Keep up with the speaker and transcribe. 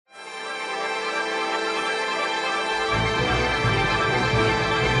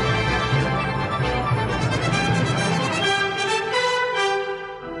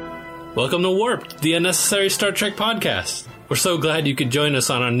Welcome to Warped, the Unnecessary Star Trek podcast. We're so glad you could join us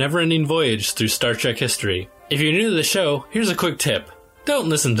on our never-ending voyage through Star Trek history. If you're new to the show, here's a quick tip. Don't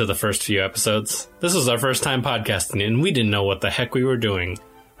listen to the first few episodes. This was our first time podcasting, and we didn't know what the heck we were doing.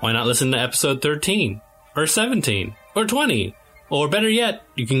 Why not listen to episode 13? Or 17? Or 20? Or better yet,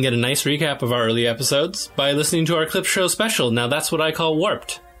 you can get a nice recap of our early episodes by listening to our Clip Show special, Now That's What I Call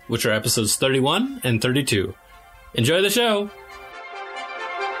Warped, which are episodes 31 and 32. Enjoy the show!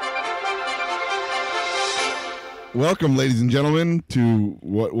 Welcome, ladies and gentlemen, to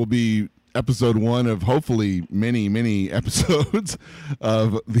what will be episode 1 of hopefully many, many episodes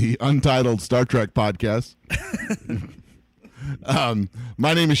of the Untitled Star Trek podcast.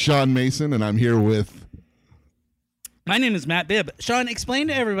 My name is Sean Mason, and I'm here with... My name is Matt Bibb. Sean, explain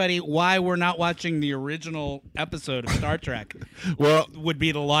to everybody why we're not watching the original episode of Star Trek. Well, would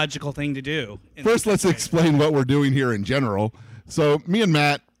be the logical thing to do. First, let's explain what we're doing here in general. So, me and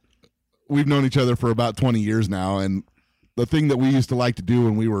Matt, we've known each other for about 20 years now, and the thing that we used to like to do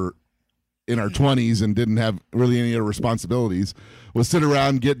when we were in our 20s and didn't have really any other responsibilities was sit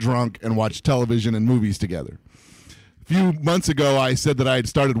around, get drunk, and watch television and movies together. A few months ago, I said that I had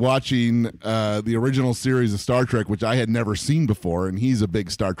started watching the original series of Star Trek, which I had never seen before, and he's a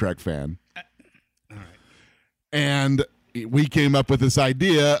big Star Trek fan. All right. And we came up with this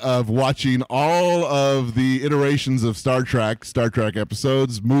idea of watching all of the iterations of Star Trek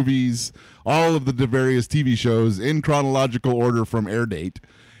episodes, movies, all of the various TV shows in chronological order from air date,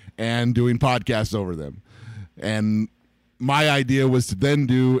 and doing podcasts over them. And my idea was to then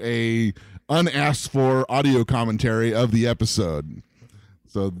do a unasked for audio commentary of the episode.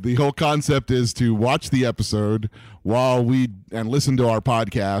 So the whole concept is to watch the episode while and listen to our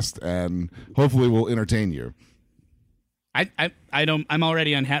podcast, and hopefully we'll entertain you. I'm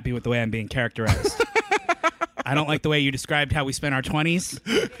already unhappy with the way I'm being characterized. I don't like the way you described how we spent our 20s.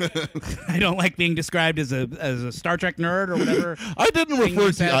 I don't like being described as a Star Trek nerd or whatever. I didn't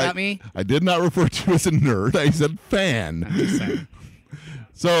refer to you about me. I did not refer to you as a nerd. I said fan. I'm just saying.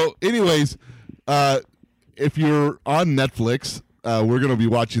 So, anyways, if you're on Netflix, we're going to be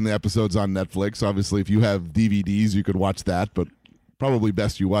watching the episodes on Netflix. Obviously, if you have DVDs, you could watch that, but probably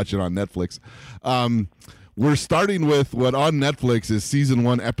best you watch it on Netflix. We're starting with what on Netflix is season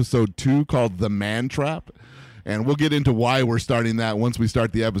 1, episode 2, called The Man Trap. And we'll get into why we're starting that once we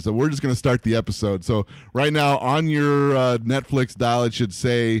start the episode. We're just going to start the episode. So right now on your Netflix dial, it should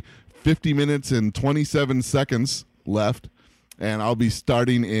say 50 minutes and 27 seconds left. And I'll be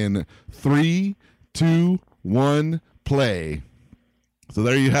starting in 3, 2, 1, play. So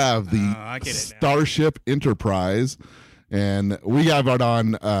there you have the Starship Enterprise. And we have it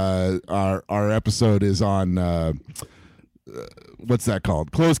on, our episode is on, what's that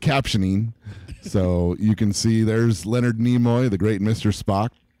called? Closed captioning. So you can see there's Leonard Nimoy, the great Mr.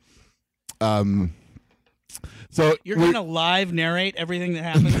 Spock. So you're going to live narrate everything that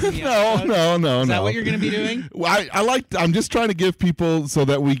happens in the episode? No. Is that what you're going to be doing? Well, I'm just trying to give people so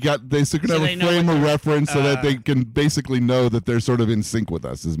that they can have a frame of reference so that they can basically know that they're sort of in sync with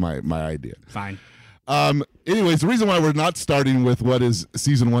us is my idea. Fine. Anyways, the reason why we're not starting with what is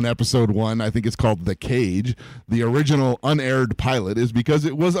season 1, episode 1, I think it's called The Cage, the original unaired pilot, is because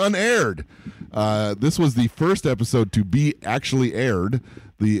it was unaired. This was the first episode to be actually aired.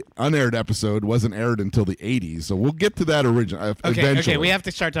 The unaired episode wasn't aired until the 80s, so we'll get to that eventually. Okay, we have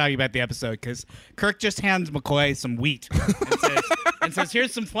to start talking about the episode because Kirk just hands McCoy some wheat and says,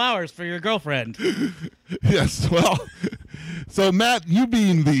 here's some flowers for your girlfriend. Yes, well... So, Matt, you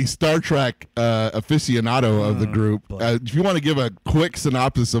being the Star Trek aficionado of the group, if you want to give a quick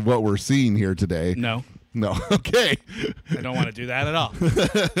synopsis of what we're seeing here today. No. Okay. I don't want to do that at all.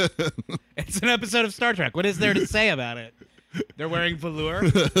 It's an episode of Star Trek. What is there to say about it? They're wearing velour,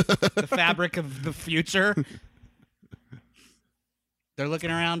 the fabric of the future. They're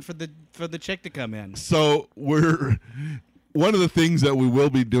looking around for the chick to come in. So, one of the things that we will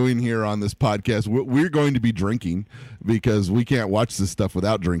be doing here on this podcast, we're going to be drinking because we can't watch this stuff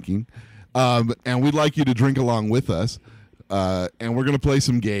without drinking. And we'd like you to drink along with us. And we're going to play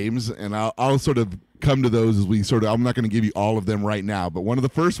some games, and I'll sort of come to those as I'm not going to give you all of them right now, but one of the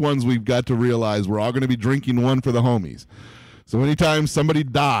first ones we've got to realize we're all going to be drinking one for the homies. So anytime somebody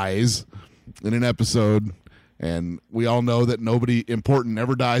dies in an episode, and we all know that nobody important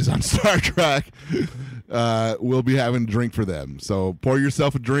ever dies on Star Trek, we'll be having a drink for them. So pour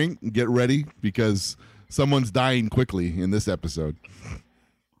yourself a drink and get ready because someone's dying quickly in this episode.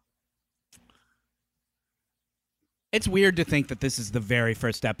 It's weird to think that this is the very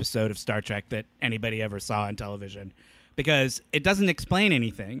first episode of Star Trek that anybody ever saw on television because it doesn't explain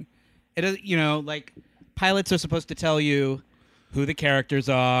anything. It, like pilots are supposed to tell you who the characters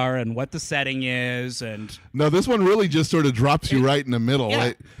are and what the setting is, and No, this one really just sort of drops you right in the middle.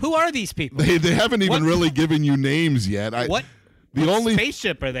 yeah, who are these people? They haven't even What- really given you names yet. What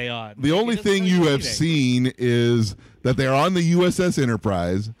spaceship are they on? The only Just thing start you have reading. seen is that they're on the USS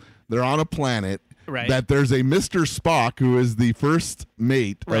Enterprise. They're on a planet. Right. That there's a Mr. Spock, who is the first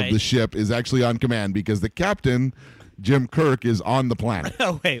mate of Right. the ship, is actually on command because the captain, Jim Kirk, is on the planet.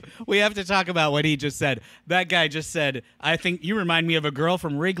 Oh, wait. We have to talk about what he just said. That guy just said, I think you remind me of a girl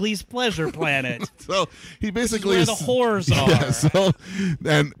from Wrigley's Pleasure Planet. So he basically where is the whores are. Yeah, so,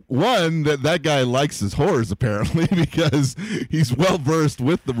 and one that guy likes his horrors apparently because he's well versed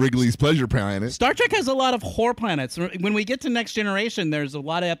with the Wrigley's Pleasure Planet. Star Trek has a lot of whore planets. When we get to Next Generation, there's a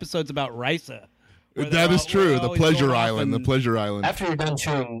lot of episodes about Risa. where they're That is all- true. we're The always Pleasure going off Island. The and- Pleasure Island. After you're done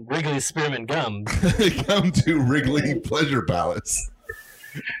chewing Wrigley's Spearmint gum, They come to Wrigley Pleasure Palace.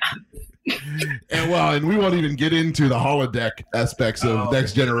 And we won't even get into the holodeck aspects of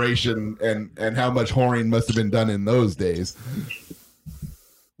Next Generation and how much whoring must have been done in those days.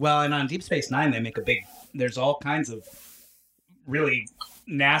 Well, and on Deep Space Nine, they make a big. There's all kinds of really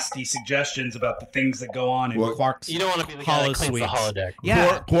nasty suggestions about the things that go on in Well, Quark's you don't want to be the guy that cleans the holosuites. holodeck.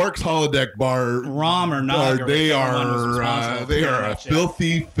 Yeah, Quark's holodeck bar. Rom or Nog. or They whichever one was are responsible they for are a that shit.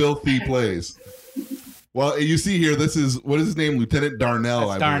 filthy place. Well, you see here, this is what is his name, Lieutenant Darnell.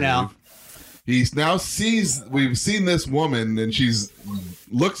 That's I Darnell. believe. He's now sees. We've seen this woman, and she's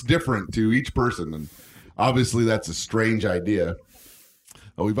looks different to each person, and obviously that's a strange idea.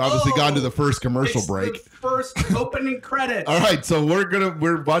 We've obviously gone to the first commercial It's break. the first opening credits. All right, so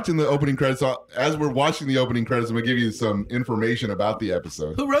we're watching the opening credits. So as we're watching the opening credits, I'm gonna give you some information about the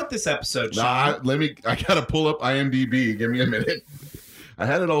episode. Who wrote this episode, Sean? I gotta pull up IMDb. Give me a minute. I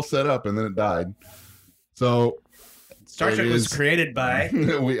had it all set up and then it died. So Star it Trek was is- created by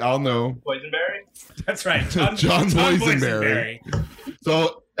we all know. Boysenberry. That's right, John Boysenberry.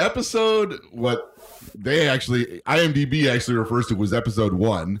 So episode what they actually IMDb actually refers to was episode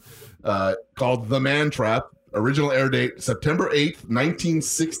 1, called The Man Trap. Original air date September 8th,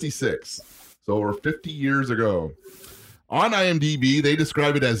 1966. So over 50 years ago. On IMDb, they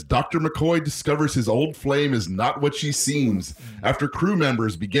describe it as Dr. McCoy discovers his old flame is not what she seems after crew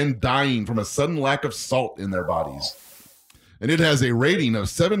members begin dying from a sudden lack of salt in their bodies. And it has a rating of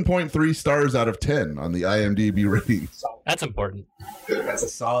 7.3 stars out of 10 on the IMDb rating. That's important. That's a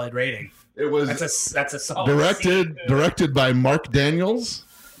solid rating. It was That's a solid directed by Mark Daniels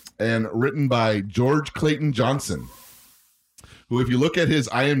and written by George Clayton Johnson, who, if you look at his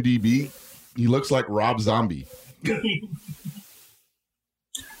IMDb, he looks like Rob Zombie.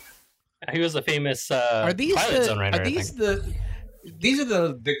 He was a famous Are these Twilight Zone writer. are these these are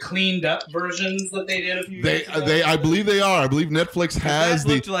the cleaned up versions that they did a few years ago? I believe they are. I believe Netflix has that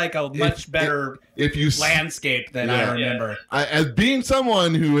looked like a much better if you landscape than Yeah. I remember. as being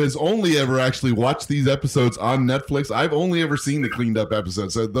someone who has only ever actually watched these episodes on Netflix, I've only ever seen the cleaned up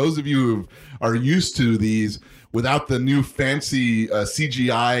episodes. So those of you who are used to these without the new fancy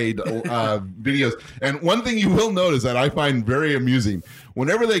CGI videos, and one thing you will notice that I find very amusing,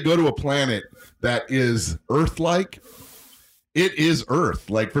 whenever they go to a planet that is Earth-like, it is Earth.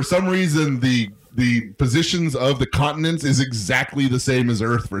 Like for some reason, the positions of the continents is exactly the same as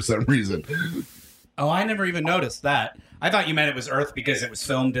Earth for some reason. Oh, I never even noticed that. I thought you meant it was Earth because it was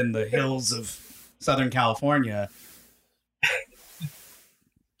filmed in the hills of Southern California.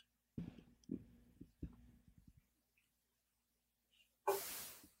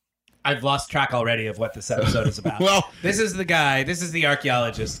 I've lost track already of what this episode is about. Well, this is the guy. This is the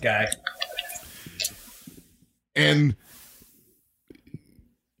archaeologist guy. and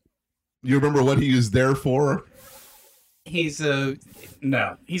you remember what he is there for? He's a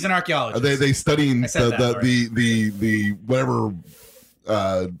no. He's an archaeologist. They studying I said that the whatever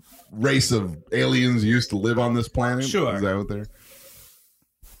race of aliens used to live on this planet. Sure. Is that what they're?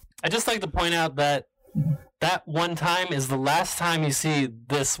 I just like to point out that that one time is the last time you see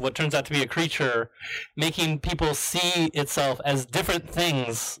this, what turns out to be a creature, making people see itself as different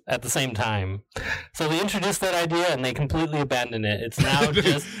things at the same time. So they introduced that idea and they completely abandoned it. It's now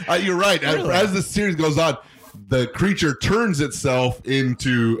just... You're right. Really? As the series goes on, the creature turns itself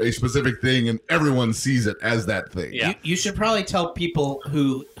into a specific thing, and everyone sees it as that thing. Yeah. You should probably tell people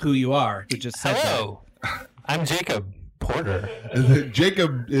who you are. Who just said Hello, I'm Jacob Porter.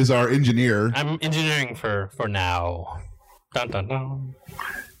 Jacob is our engineer. I'm engineering for now. Dun, dun, dun. that.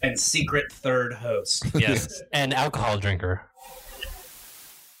 And secret third host. Yes, and alcohol drinker.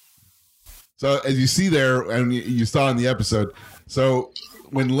 So as you see there, and you saw in the episode, so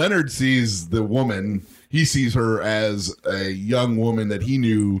when Leonard sees the woman, he sees her as a young woman that he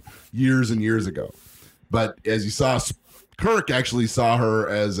knew years and years ago. But as you saw, Kirk actually saw her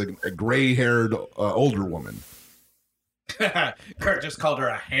as a gray-haired older woman. Kirk just called her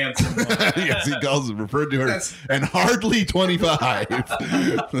a handsome woman. Yes, he referred to her and hardly 25.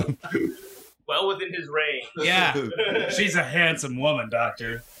 Well within his range. Yeah, she's a handsome woman,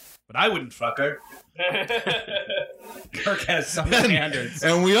 Doctor. But I wouldn't fuck her. Kirk has some standards.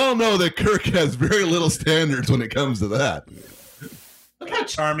 And we all know that Kirk has very little standards when it comes to that. Look how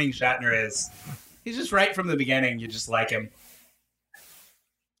charming Shatner is. He's just right from the beginning. You just like him.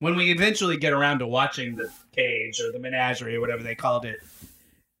 When we eventually get around to watching the cage or the menagerie or whatever they called it,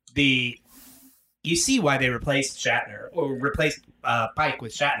 you see why they replaced Shatner or replaced Pike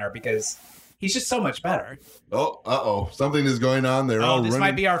with Shatner, because he's just so much better. Oh, something is going on. They're all this running.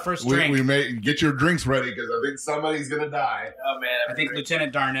 might be our first drink. We may get your drinks ready because I think somebody's gonna die. Oh man, I think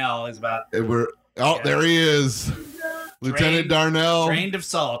Lieutenant Darnell is about There he is, Lieutenant Darnell. drained of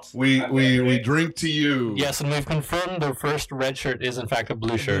salt. We drink to you. Yes, and we've confirmed the first red shirt is in fact a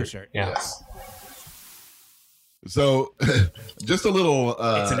blue shirt. Blue shirt. Yes. So, just a little.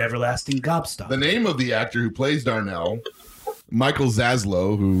 It's an everlasting gobstop. The name of the actor who plays Darnell, Michael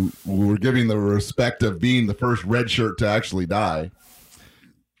Zaslow, who we're giving the respect of being the first red shirt to actually die,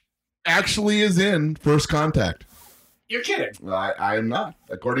 actually is in First Contact. You're kidding. I am not.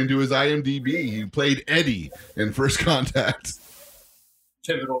 According to his IMDb, he played Eddie in First Contact.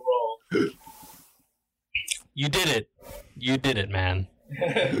 pivotal role. You did it. You did it, man.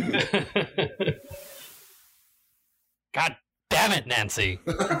 God damn it, Nancy.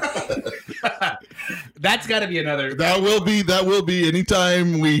 That's got to be another. That will be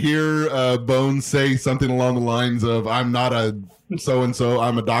anytime we hear Bones say something along the lines of "I'm not a so and so,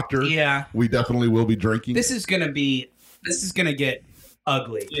 I'm a doctor." Yeah. We definitely will be drinking. This is gonna get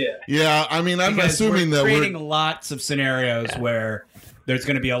ugly. Yeah. Yeah, I mean, I'm Because assuming we're that creating lots of scenarios where there's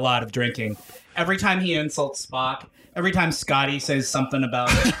going to be a lot of drinking. Every time he insults Spock, every time Scotty says something about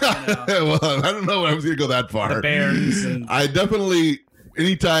well, I don't know if I was going to go that far. the Bears, and I definitely,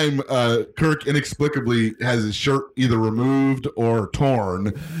 anytime Kirk inexplicably has his shirt either removed or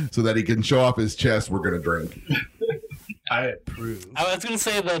torn so that he can show off his chest, we're going to drink. I approve. I was going to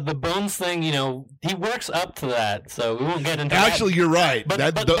say the Bones thing, you know, he works up to that, so we won't get into Actually, that. you're right. But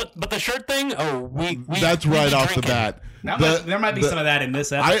the shirt thing, that's right off the drinking. bat. There might be some of that in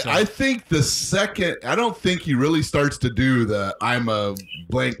this episode. I think the second, I don't think he really starts to do the "I'm a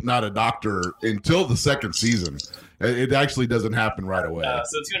blank, not a doctor" until the second season. It actually doesn't happen right away.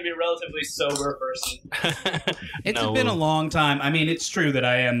 So it's going to be a relatively sober person. It's No. been a long time. I mean, it's true that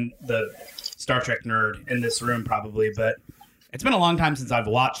I am the Star Trek nerd in this room, probably, but it's been a long time since I've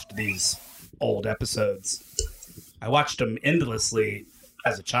watched these old episodes. I watched them endlessly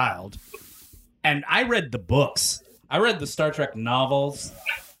as a child, and I read the books. I read the Star Trek novels.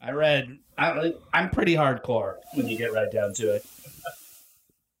 I'm pretty hardcore when you get right down to it.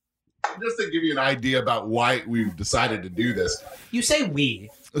 Just to give you an idea about why we've decided to do this. You say we.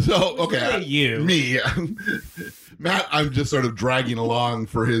 So, okay. Really you. Me. Matt, I'm just sort of dragging along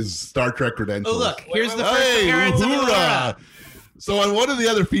for his Star Trek credentials. Oh, look, here's the first Hey, appearance of Uhura! Uhura. So, on one of the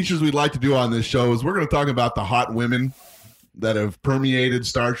other features we'd like to do on this show is we're going to talk about the hot women that have permeated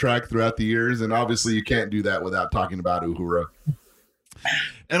Star Trek throughout the years, and obviously you can't do that without talking about Uhura.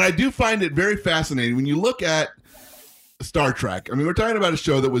 And I do find it very fascinating when you look at Star Trek. I mean, we're talking about a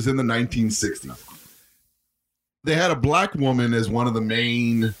show that was in the 1960s. They had a black woman as one of the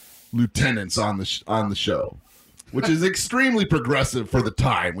main lieutenants on the show, which is extremely progressive for the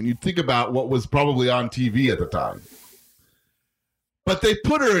time when you think about what was probably on TV at the time. But they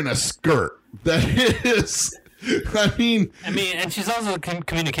put her in a skirt that is, I mean, and she's also a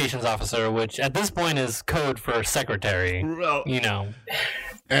communications officer, which at this point is code for secretary. well, You know.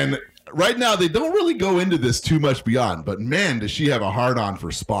 and right now they don't really go into this too much beyond, but man, does she have a hard-on for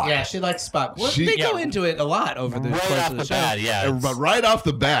Spock. Yeah, she likes Spock. Well, She- they go yeah. into it a lot over the Right course off of the the show. bat, yeah. But right off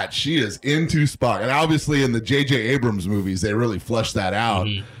the bat, she is into Spock. And obviously in the J.J. Abrams movies, they really flesh that out.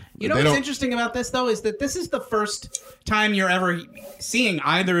 Mm-hmm. You know They what's don't- interesting about this, though, is that this is the first time you're ever seeing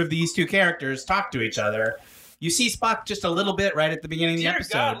either of these two characters talk to each other. You see Spock just a little bit right at the beginning of the Dear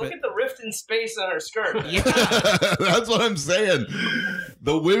episode. God, but look at the rift in space on her skirt. yeah, That's what I'm saying.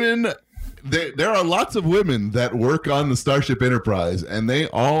 The women, there are lots of women that work on the Starship Enterprise, and they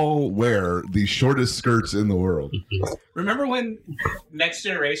all wear the shortest skirts in the world. remember when Next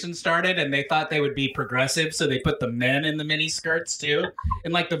Generation started and they thought they would be progressive, so they put the men in the mini skirts too?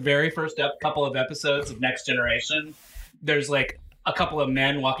 In like the very first couple of episodes of Next Generation, there's like a couple of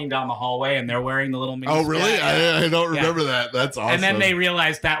men walking down the hallway and they're wearing the little mini Oh, really? skirts. I don't remember that. That's awesome. And then they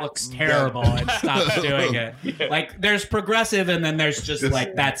realized that looks terrible and stopped doing it. Like, there's progressive, and then there's just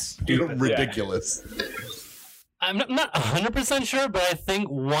like, that's stupid. ridiculous. I'm not 100% sure, but I think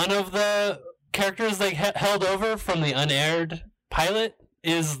one of the characters they held over from the unaired pilot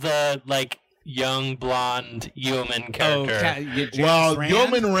is the like young blonde Yeoman character.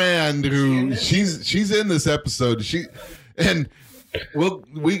 Yeoman Rand, who she's in this episode.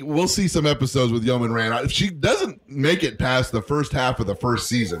 We'll see some episodes with Yeoman Rand. She doesn't make it past the first half of the first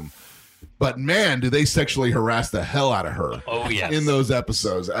season, but man, do they sexually harass the hell out of her. Oh yes, in those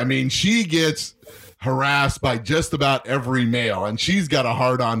episodes. I mean, she gets harassed by just about every male, and she's got a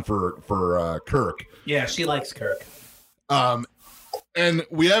hard on for Kirk. Yeah, she likes Kirk. And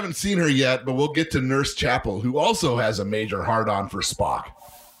we haven't seen her yet, but we'll get to Nurse Chapel, who also has a major hard on for Spock.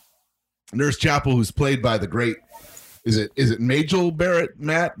 Nurse Chapel, who's played by the great, is it Majel Barrett,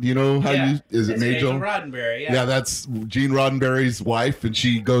 Matt? Do you know how is it Majel? Gene Roddenberry, yeah, that's Gene Roddenberry's wife, and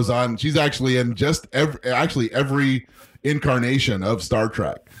she goes on. She's actually in just every incarnation of Star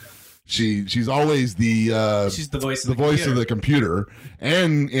Trek. She's always she's the voice of the computer,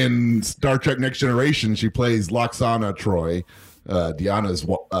 and in Star Trek Next Generation, she plays Loxana Troy, Deanna's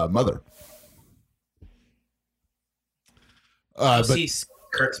mother. But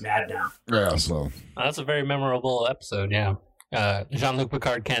Kirk's mad now. Yeah, so that's a very memorable episode. Yeah, Jean-Luc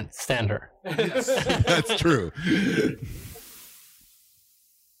Picard can't stand her. That's true.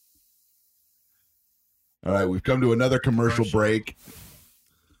 All right, we've come to another commercial break.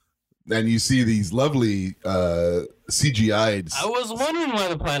 And you see these lovely CGI'd. I was wondering why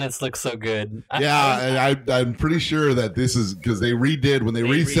the planets look so good. I'm pretty sure that this is because they redid when they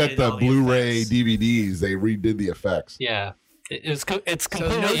reset the Blu-ray DVDs. They redid the effects. Yeah, it's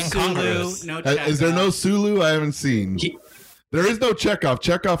completely incongruous. Is there no Sulu? I haven't seen. There is no Chekhov.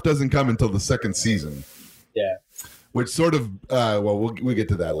 Chekhov doesn't come until the second season. Yeah, which sort of we'll get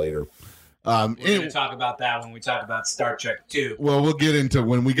to that later. We're going to talk about that when we talk about Star Trek 2. Well, we'll get into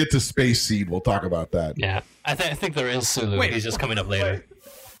when we get to Space Seed. We'll talk about that. Yeah, I think there is Sulu. Wait, he's just coming up later.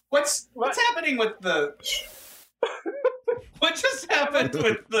 What's happening with the? What just happened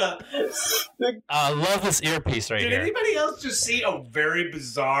with the? I love this earpiece right here. Did anybody else just see a very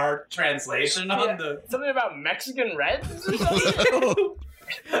bizarre translation on the? Something about Mexican Reds or something?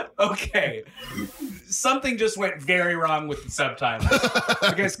 Okay, something just went very wrong with the subtitles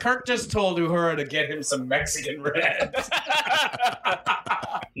because Kirk just told Uhura to get him some Mexican Reds.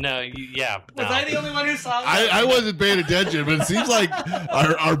 No. Was I the only one who saw that? I wasn't paying attention, but it seems like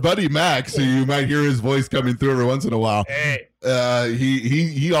our buddy Max, who you might hear his voice coming through every once in a while,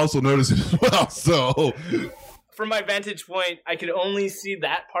 he also noticed it as well. So. From my vantage point, I could only see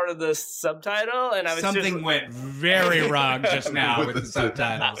that part of the subtitle, and I was something went very wrong just now with the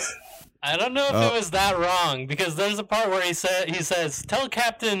subtitles. I don't know if it was that wrong because there's a part where he says tell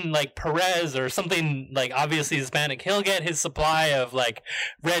Captain like Perez or something like obviously Hispanic he'll get his supply of like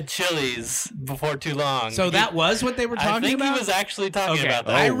red chilies before too long. So that was what they were talking about? I think he was actually talking about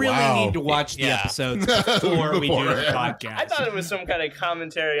that. I really need to watch the episodes before we do the podcast. I thought it was some kind of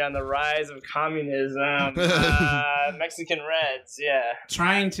commentary on the rise of communism. Mexican Reds, yeah.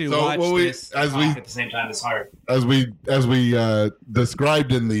 Trying to watch this at the same time is hard. As we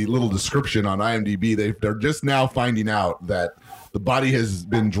described in the little description on IMDb, they're just now finding out that the body has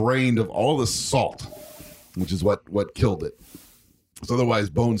been drained of all the salt, which is what killed it. So otherwise,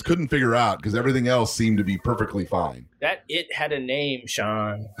 Bones couldn't figure out because everything else seemed to be perfectly fine. That it had a name,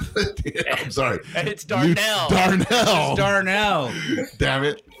 Sean. I'm sorry. And it's Darnell. Darnell. Damn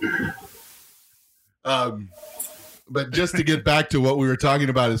it. But just to get back to what we were talking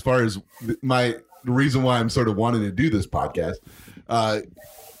about as far as the reason why I'm sort of wanting to do this podcast,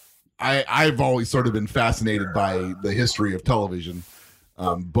 I've always sort of been fascinated by the history of television,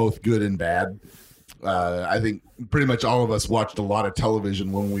 both good and bad. I think pretty much all of us watched a lot of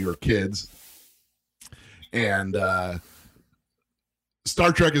television when we were kids. And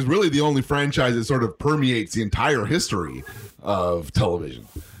Star Trek is really the only franchise that sort of permeates the entire history of television.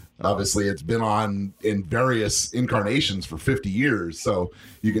 Obviously, it's been on in various incarnations for 50 years. So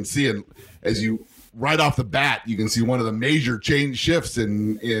you can see it as you... Right off the bat, you can see one of the major change shifts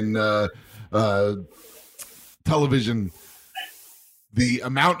in television. The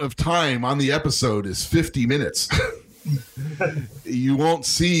amount of time on the episode is 50 minutes. You won't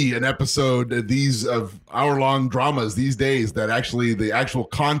see an episode of hour-long dramas these days that actually the actual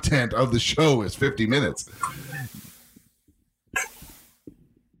content of the show is 50 minutes.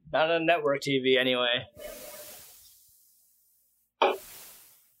 Not on network TV, anyway.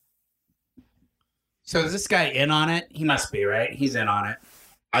 So is this guy in on it? He must be, right? He's in on it.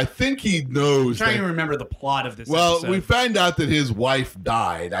 I think he knows. I'm trying to that, remember the plot of this. well, episode. we found out that his wife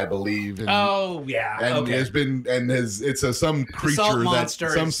died, I believe. And, Oh yeah. and Okay. has been and has it's some creature salt that monster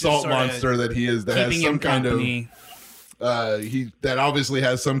some is just salt sorta monster that he is that has Keeping some him kind company. of he that obviously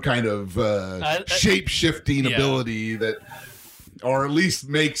has some kind of shape shifting yeah. ability that, or at least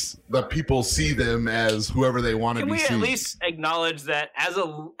makes the people see them as whoever they want to Can be we seen. at least acknowledge that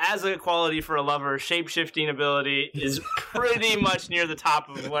as a quality for a lover, shape shifting ability is pretty much near the top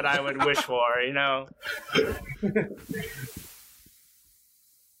of what I would wish for, you know?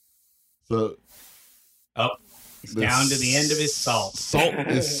 So Oh, he's down to the end of his salt.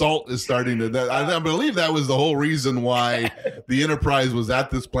 Salt is starting to. I believe that was the whole reason why the Enterprise was at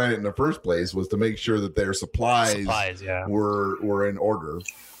this planet in the first place, was to make sure that their supplies Yeah. were in order.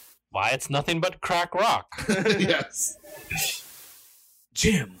 Why, it's nothing but crack rock. Yes.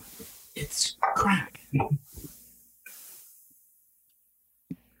 Jim, it's crack.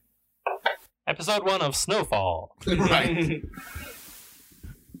 Episode 1 of Snowfall. Right.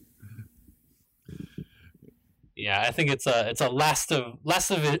 Yeah, I think it's a last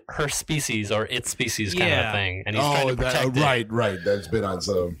of her species or its species kind Yeah. of thing, and he's trying to protect it. right. That's been on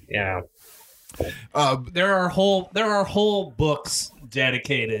some. Yeah. There are whole books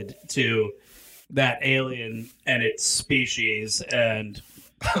dedicated to that alien and its species and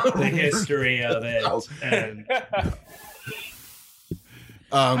the history of it. And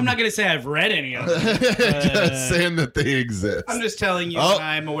I'm not going to say I've read any of them. just saying that they exist. I'm just telling you Oh,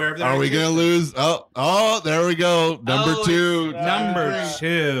 I'm aware of them. Are we gonna lose? Oh, there we go. Number Oh, two. Number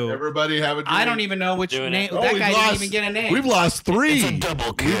 2. Everybody have a drink. I don't even know which Doing name. it. That we've guy lost- didn't even get a name. We've lost 3. It's a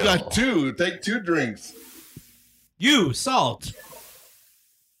double kill. We've got 2. Take 2 drinks. You, Salt.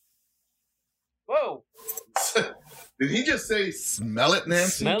 Whoa. Did he just say smell it,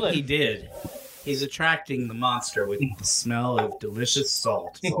 Nancy? Smell it. He did. He's attracting the monster with the smell of delicious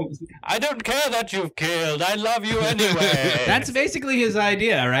salt. I don't care that you've killed. I love you anyway. That's basically his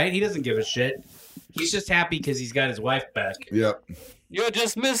idea, right? He doesn't give a shit. He's just happy because he's got his wife back. Yep. You're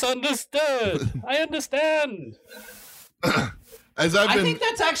just misunderstood. I understand. As I've I been, think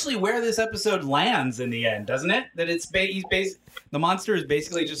that's actually where this episode lands in the end, doesn't it? That it's the monster is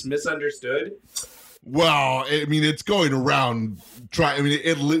basically just misunderstood. well, I mean, it's going around.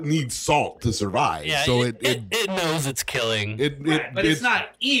 It needs salt to survive. Yeah, so it knows it's killing. But it's not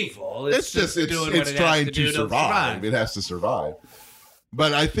evil. It's just doing what it's it trying has to do survive. It has to survive.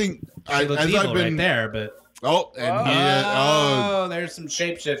 But I think as Looks I've evil been right there, but there's some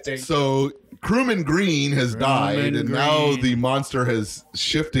shape shifting. So Crewman Green has died, and now Green. the monster has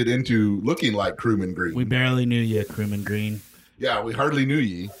shifted into looking like Crewman Green. We barely knew you, Crewman Green. Yeah, we hardly knew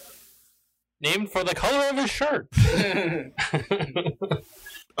ye. Named for the color of his shirt.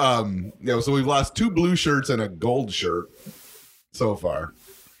 So we've lost 2 blue shirts and a gold shirt so far.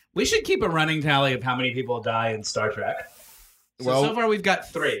 We should keep a running tally of how many people die in Star Trek. So far we've got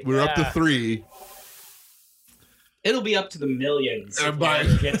 3. We're up to Yeah. 3. It'll be up to the millions. if By-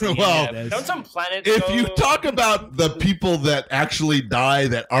 we get to the well, end of Don't this. some planets If go... you talk about the people that actually die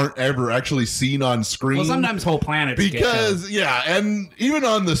that aren't ever actually seen on screen, Well, sometimes whole planets get killed. because and even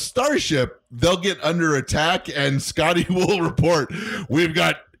on the starship, they'll get under attack, and Scotty will report, "We've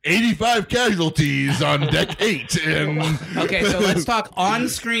got 85 casualties on deck 8," and Okay, so let's talk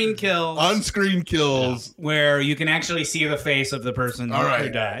on-screen kills. on-screen kills. where you can actually see the face of the person All who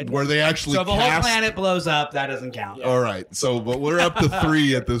right, died. where they actually So if the whole cast. planet blows up, that doesn't count. All right, so but we're up to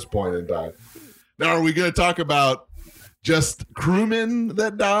 3 at this point in time. Now, are we going to talk about just crewmen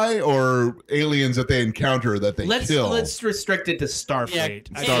that die, or aliens that they encounter that they kill? Let's restrict it to Starfleet.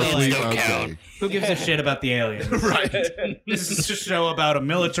 Yeah, I feel aliens like- don't okay. count. who gives a shit about the aliens? Right. This is a show about a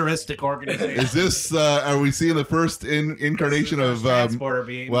militaristic organization. Is this? Are we seeing the first incarnation of? transporter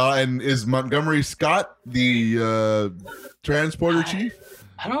beam? Well, and is Montgomery Scott the transporter chief?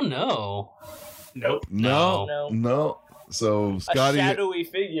 I don't know. Nope. No. So a Scotty. shadowy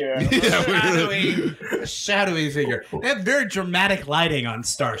figure. Yeah, Shadowy figure. They have very dramatic lighting on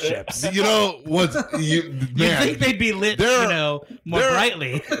starships. you know what's you You'd man? think they'd be lit, there- more there-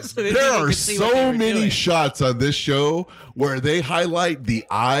 brightly. So that There you are could see what they so were many doing. shots on this show where they highlight the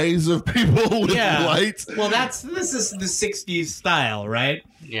eyes of people with lights. Well, this is the 60s style, right?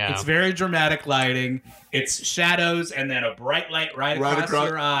 Yeah. It's very dramatic lighting. It's shadows and then a bright light right across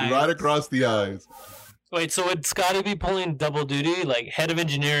your eyes. right across the eyes. Wait, so would Scotty be pulling double duty, like head of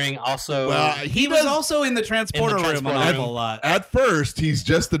engineering? Also, Well, He was also in the transporter room an transporter awful room. lot. at first he's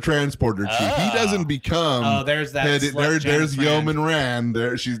just the transporter chief. He doesn't become. Oh, there's that. head- slut there's Janice Rand. Yeoman Rand.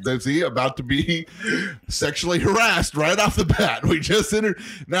 There, she's about to be sexually harassed right off the bat. We just entered.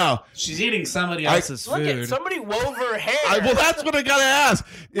 Now, She's eating somebody else's Look food. at somebody wove her hair. well, that's what I gotta ask.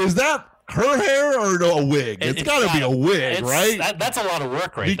 Is that her hair or no, a wig? It's got to be a wig, right? That's a lot of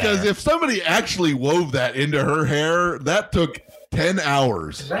work, right Because there. if somebody actually wove that into her hair, that took 10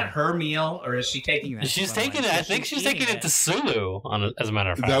 hours. Is that her meal, or is she taking that? She's somewhere? taking it. I think she's taking it to Sulu. As a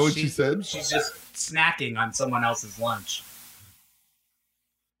matter of Is fact, that what she said? She's just snacking on someone else's lunch.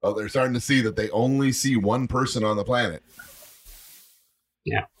 Oh, they're starting to see that they only see one person on the planet.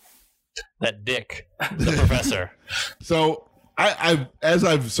 that dick, the professor. So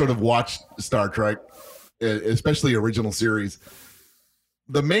I've sort of watched Star Trek, especially original series,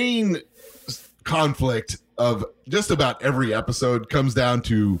 the main conflict of just about every episode comes down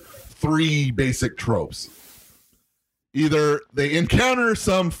to three basic tropes. Either they encounter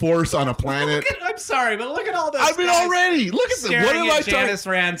some force on a planet. I'm sorry, but look at all this. I mean, already look at them. What am I talking? Janice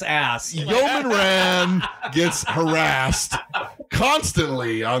Rand's ass. Yeoman Rand gets harassed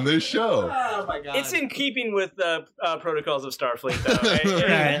constantly on this show. Oh my god! It's in keeping with the protocols of Starfleet, though.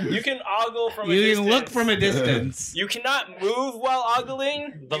 Right? Right. You can ogle from a You distance. can look from a distance. You cannot move while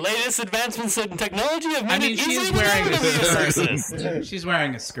ogling. The latest advancements in technology have made I mean, it she easy is to wearing be a sexist. She's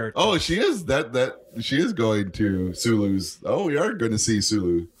wearing a skirt. Oh, she is that she is going to Sulu's. Oh, we are going to see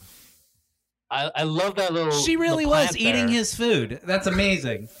Sulu. I love that little. She really the was plant eating there. his food. That's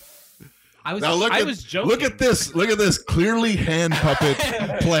amazing. I was. Now I was joking. look at this. Look at this clearly hand puppet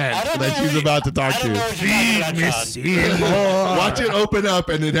plant don't that know she's what- about to talk I don't know to. what you're talking about, Sean. Watch it open up,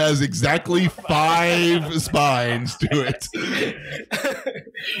 and it has exactly 5 spines to it.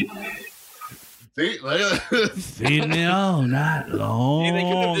 See, look at that. Feed me all night long. You think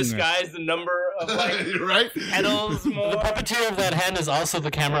they could have disguised the number of like right? petals more? The puppeteer of that hand is also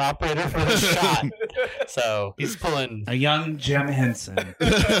the camera operator for the shot. So he's pulling. A young Jim Henson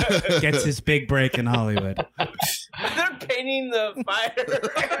gets his big break in Hollywood. They're painting the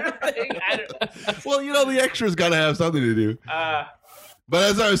fire thing. Well, you know, the extras got to have something to do. Uh, But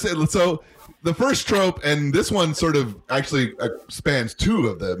as I was saying, so the first trope, and this one sort of actually spans 2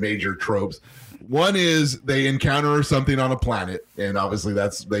 of the major tropes. One is they encounter something on a planet, and obviously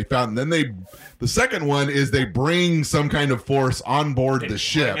that's they found. And then the second one is they bring some kind of force on board the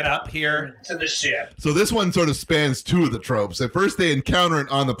ship. Bring it up here to the ship. So this one sort of spans 2 of the tropes. At first they encounter it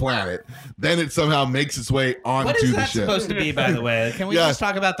on the planet, then it somehow makes its way onto What is the that ship. supposed to be, by the way? Can we Yeah. just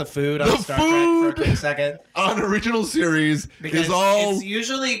talk about the food on The Star food! Trek for a quick second? On original series Because is all. it's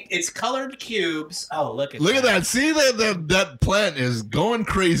usually colored cubes. Oh, look Look at that! See that plant is going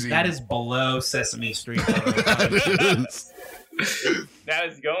crazy. That is below Sesame Street. It is. that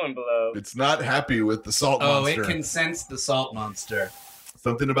is going below. It's not happy with the salt Oh, monster. it can sense the salt monster.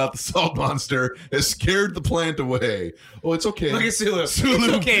 Something about the salt monster has scared the plant away. Oh, it's okay. Look at Sulu. Sulu.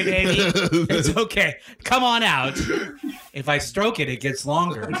 It's okay, baby. It's okay. Come on out. If I stroke it, it gets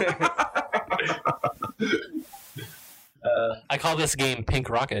longer. I call this game Pink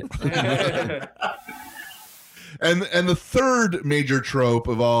Rocket. And the third major trope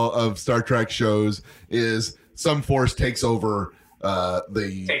of all of Star Trek shows is some force takes over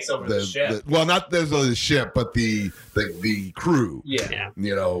the ship. well, not the ship, but the crew. Yeah.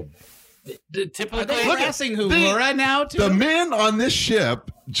 You know, Typically, Are they Look at- harassing the- Uhura now, too? the men on this ship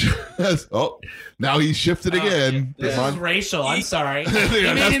just now he's shifted again. This Come is on. racial. I'm sorry. Yeah, He it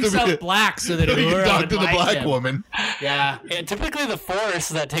has made to himself be- black so that You Uhura talk would to the like black him. woman. Yeah. yeah, typically the force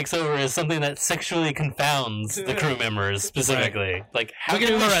that takes over is something that sexually confounds the crew members specifically. Like, how Look at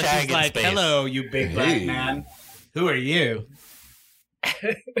can we Uhura. shag She's in like, space? hello, you big black Hey. man. Who are you?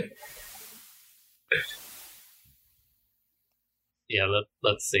 Yeah,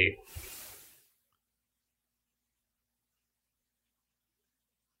 let's see.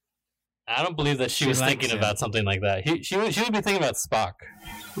 I don't believe that she was likes thinking him. about something like that. She would be thinking about Spock,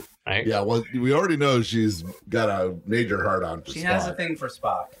 right? Yeah, well, we already know she's got a major heart on for She Spock. has a thing for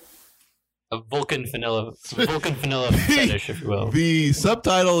Spock. A Vulcan vanilla fetish, if you will. The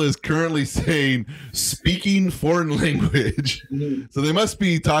subtitle is currently saying speaking foreign language. So they must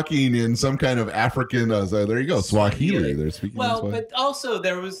be talking in some kind of African. So there you go, Swahili. They're speaking in Well, Swahili. but also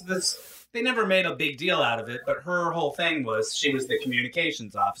there was this. They never made a big deal out of it, but her whole thing was she was the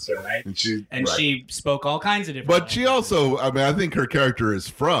communications officer, right? And she, And right. she spoke all kinds of different. But she languages. also, I mean, I think her character is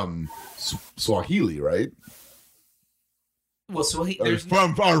from Swahili, right? Well, Swahili. There's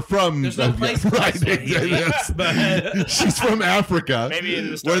There's no place called right. Swahili. Yes. But She's from Africa, Maybe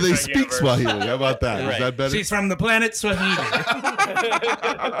in the Star where they Trek speak universe. Swahili. How about that? Is Right. that better? she's from the planet Swahili.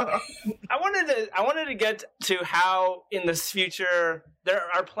 I wanted to get to how in this future there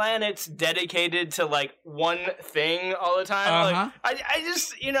are planets dedicated to like one thing all the time. Uh-huh. Like I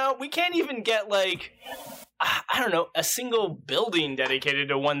just we can't even get like I don't know, a single building dedicated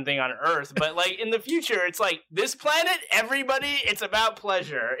to one thing on Earth, but like in the future, it's like this planet, everybody, it's about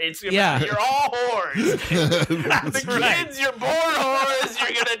pleasure. It's Yeah. you're all whores. The kids, you're born whores,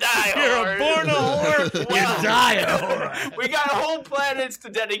 you're gonna die whores. You're born a whore, Wow. you die a whore. We got whole planets to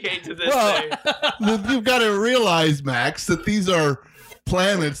dedicate to this Well, thing. you've got to realize, Max, that these are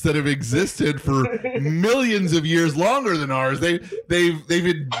planets that have existed for millions of years longer than ours. They've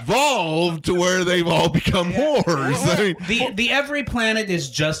evolved to where they've all become whores. I mean, The every planet is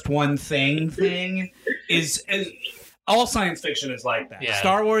just one thing is all science fiction is like that. Yeah.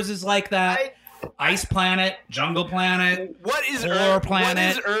 Star Wars is like that. Ice planet, jungle planet. What is Polar Earth?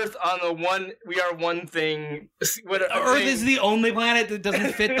 planet. What is Earth on the one? We are one thing. Earth is the only planet that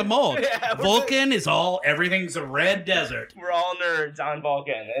doesn't fit the mold. Yeah, Vulcan is everything's a red desert. We're all nerds on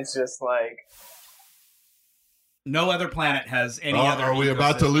Vulcan. It's just like No other planet has any other. are we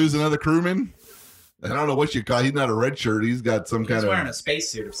about to lose another crewman? I don't know what you call. He's not a red shirt. He's got some He's kind wearing of. a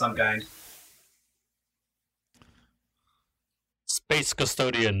spacesuit of some kind. Space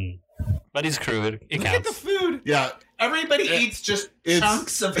custodian. But he's crew. It Look at the counts. food. Yeah, Everybody eats just it's-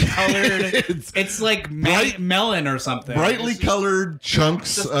 chunks of colored. it's like bright- melon or something. brightly It's just- colored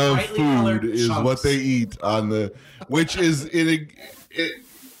chunks Just of brightly food colored is chunks. what they eat on the, which is in.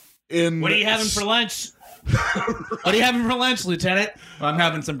 What are you having for lunch? What are you having for lunch, Lieutenant? Well, I'm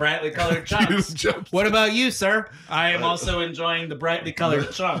having some brightly colored chunks. What about you, sir? I am also enjoying the brightly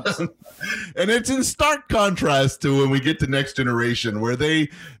colored chunks. And it's in stark contrast to when we get to Next Generation, where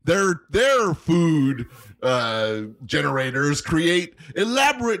their food generators create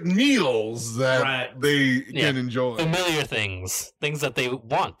elaborate meals that Right. they Yeah. can enjoy. Familiar things that they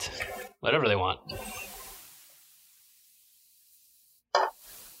want, whatever they want.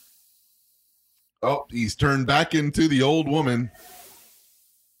 Oh, he's turned back into the old woman,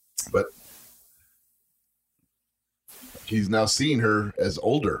 but he's now seen her as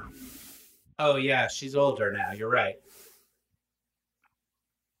older. Oh, yeah, she's older now. You're right.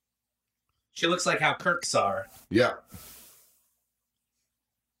 She looks like how Kirk saw her. Yeah.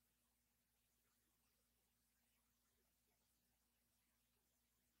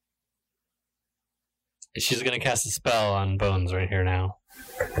 She's gonna cast a spell on Bones right here now.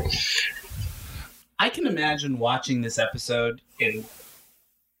 I can imagine watching this episode in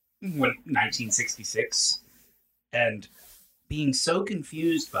 1966 and being so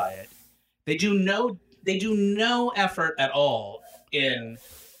confused by it. They do no effort at all in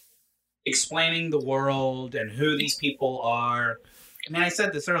explaining the world and who these people are. I mean, I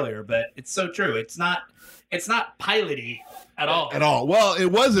said this earlier, but it's so true. It's not piloty at all. At all. Well, it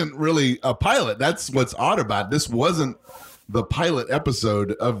wasn't really a pilot. That's what's odd about it. This wasn't the pilot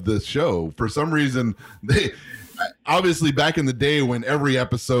episode of the show. For some reason, they obviously back in the day when every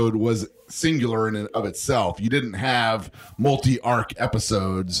episode was singular in and of itself, you didn't have multi-arc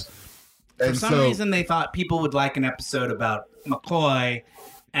episodes. For some reason, they thought people would like an episode about McCoy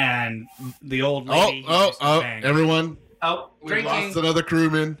and the old lady. who used to bang. everyone, we Drinking. lost another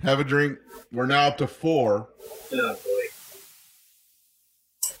crewman. Have a drink. We're now up to 4. Oh, boy.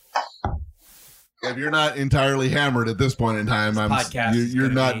 If you're not entirely hammered at this point in time, podcast is you're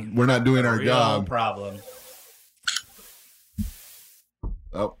gonna not. be We're not doing our Real job. problem.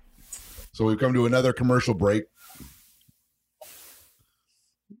 Oh, so we've come to another commercial break.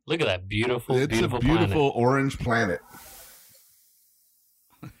 Look at that beautiful, It's beautiful, a beautiful planet. orange planet.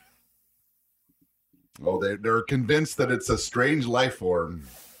 Oh, they're convinced that it's a strange life form.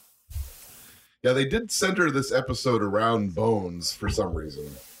 Yeah, they did center this episode around Bones for some reason.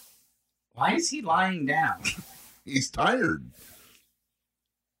 Why is he lying down? He's tired.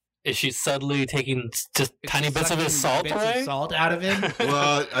 Is she suddenly taking just tiny bits of his Sucking salt bits of away? salt out of him.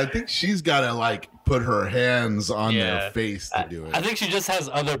 Well, I think she's got to like put her hands on Yeah. their face to do it. I think she just has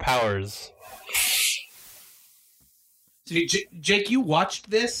other powers. So, Jake, you watched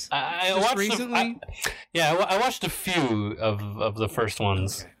this I just watched recently? I watched a few of the first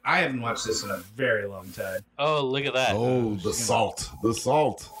ones. I haven't watched this in a very long time. Oh, look at that! Oh, the salt. The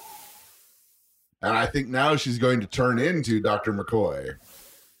salt. And I think now she's going to turn into Dr. McCoy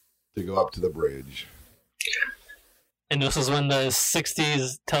to go up to the bridge. And this is when the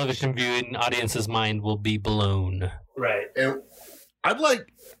 '60s television viewing audience's mind will be blown. Right. And I'd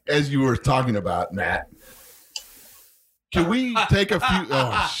like, as you were talking about, Matt, Can we take a few?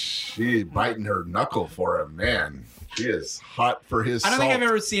 Oh, she biting her knuckle for him, man. She is hot for his. I don't salt. think I've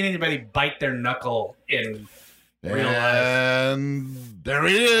ever seen anybody bite their knuckle in real life. And there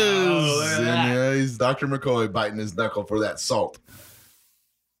he is. Oh, look at And, that. he's Dr. McCoy biting his knuckle for that salt.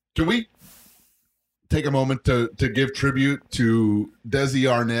 Can we take a moment to give tribute to Desi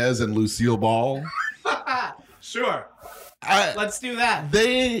Arnaz and Lucille Ball? Sure. Let's do that.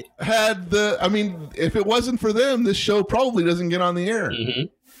 They had if it wasn't for them, this show probably doesn't get on the air. Mm-hmm.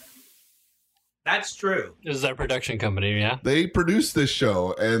 That's true. This is our production company, yeah. They produced this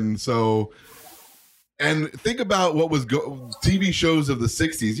show, and think about what was TV shows of the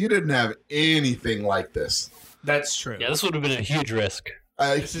 60s. You didn't have anything like this. That's true. Yeah, this would have been a huge risk.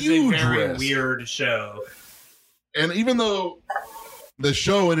 This is a very weird show. And even though the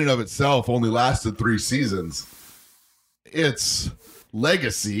show in and of itself only lasted 3 seasons, its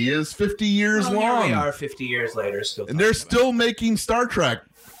legacy is 50 years Well, long. Here we are 50 years later still. And they're still making Star Trek.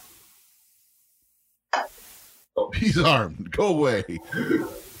 Oh, he's armed. Go away.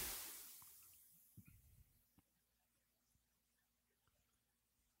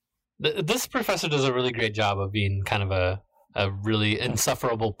 This professor does a really great job of being kind of a really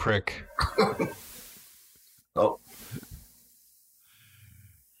insufferable prick. Oh.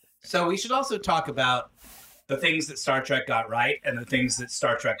 So we should also talk about the things that Star Trek got right and the things that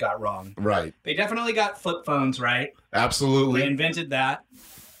Star Trek got wrong. Right. They definitely got flip phones right. Absolutely. They invented that.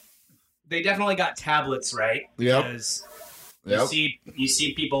 They definitely got tablets right. Yep. Because Yep. you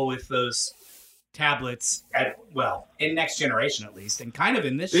see people with those tablets in Next Generation at least, and kind of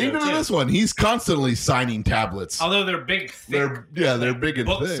in this show Even too. in this one, he's constantly signing tablets. Although they're big, thick, They're big and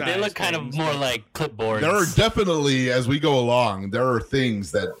book thick. size They look kind of things. more like clipboards. There are definitely, as we go along, there are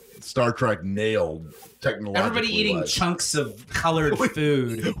things that Star Trek nailed technologically. Everybody eating wise. chunks of colored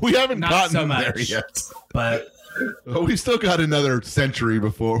food, We haven't Not gotten so there much. yet. but We still got another century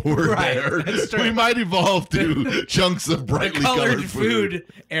before we're Right, there. that's true. We might evolve to chunks of the brightly colored food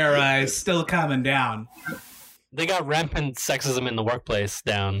era is still coming down. They got rampant sexism in the workplace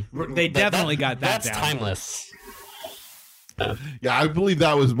down. They definitely got that That's down. timeless. Yeah, I believe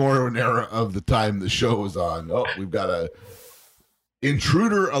that was more of an era of the time the show was on. Oh, we've got a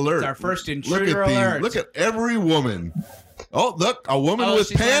intruder alert. It's our first Look intruder at these. alert. Look at every woman. Oh, look, a woman Oh, with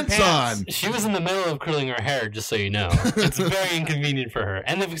she's wearing pants pants. on. She was in the middle of curling her hair, just so you know. It's very inconvenient for her.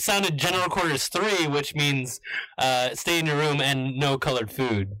 And they've sounded General Quarters 3, which means stay in your room and no colored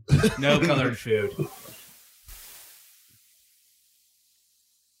food. No colored food.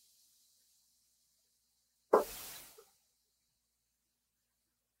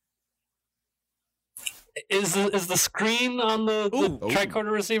 Is the screen on the Ooh.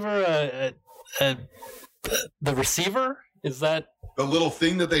 tricorder receiver the receiver? Is that... The little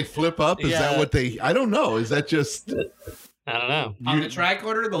thing that they flip up, is Yeah. that what they... I don't know. Is that just... I don't know. On the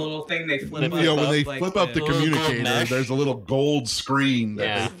tricorder, the little thing they flip You up. You know, when they like flip up the little gold communicator, mesh. there's a little gold screen that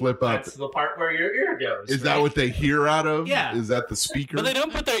Yeah. they flip up. That's the part where your ear goes. Is that right? what they hear out of? Yeah. Is that the speaker? But they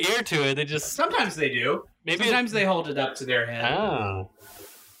don't put their ear to it. They just... Sometimes they do. Maybe Sometimes they hold it up to their head. Oh.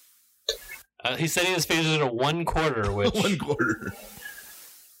 He said he was phased at a 1/4, which... 1/4.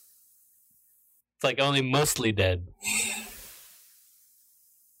 It's like only mostly dead.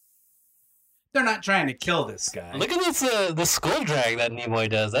 They're not trying to kill this guy. Look at this the skull drag that Nimoy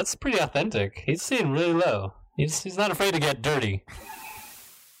does. That's pretty authentic. He's staying really low. He's not afraid to get dirty.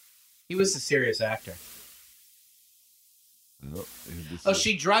 He was a serious actor. Oh, Oh,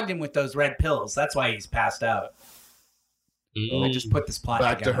 she drugged him with those red pills. That's why he's passed out. Mm. They just put this plot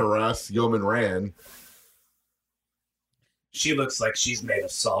back to together. harass Yeoman Rand. She looks like she's made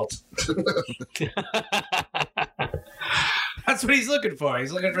of salt. That's what he's looking for.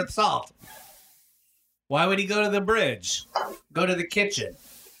 He's looking for the salt. Why would he go to the bridge? Go to the kitchen.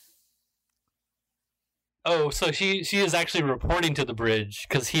 Oh, so she is actually reporting to the bridge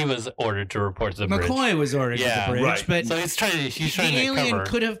because he was ordered to report to the bridge. McCoy was ordered Yeah, to the bridge, right. but So he's trying the to alien cover.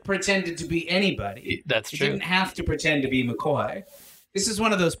 could have pretended to be anybody. That's He true. didn't have to pretend to be McCoy. This is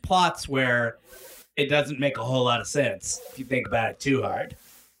one of those plots where it doesn't make a whole lot of sense if you think about it too hard.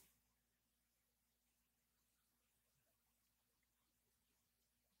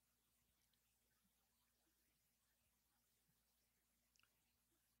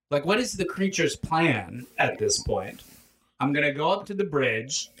 Like, what is the creature's plan at this point? I'm going to go up to the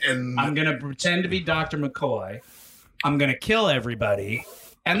bridge. And I'm going to pretend to be Dr. McCoy. I'm going to kill everybody.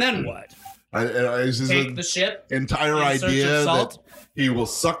 And then what? It's his Take the ship. entire in search of idea that salt? he will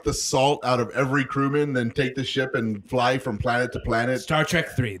suck the salt out of every crewman, then take the ship and fly from planet to planet. Star Trek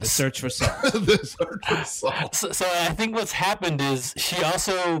 3, The Search for Salt. The search for salt. So I think what's happened is she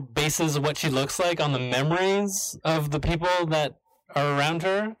also bases what she looks like on the memories of the people that are around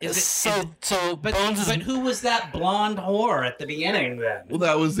her. Bones is But who was that blonde whore at the beginning then? Well,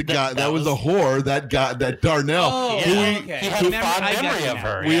 that was the guy. That was was- a whore. That Darnell. Oh, Yeah. who okay. He had a fond I got memory you of now.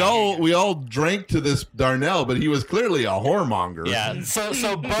 her. we all drank to this Darnell, but he was clearly a whoremonger. Yeah.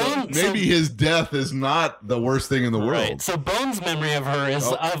 So Bones. Maybe his death is not the worst thing in the world. Right. So Bones' memory of her is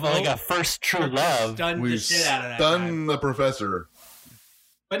of like a first true love. Stunned the We've shit out of that guy. stunned the professor.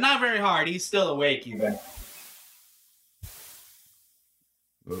 But not very hard. He's still awake even.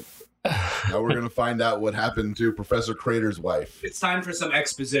 Now we're going to find out what happened to Professor Crater's wife. It's time for some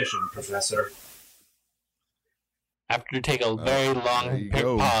exposition, Professor. After you take a very there long you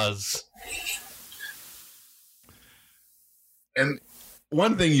go. pause. And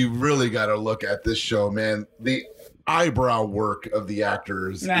one thing you really got to look at this show, man, the eyebrow work of the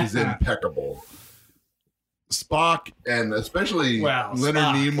actors is impeccable. Spock and especially Well, Leonard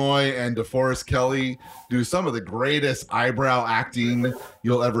Spock. Nimoy and DeForest Kelley do some of the greatest eyebrow acting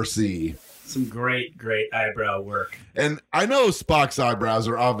you'll ever see. Some great eyebrow work. And I know Spock's eyebrows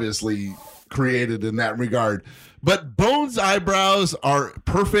are obviously created in that regard, but Bones' eyebrows are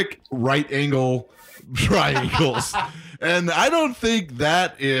perfect right angle triangles. And I don't think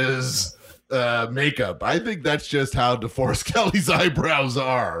that is makeup. I think that's just how DeForest Kelley's eyebrows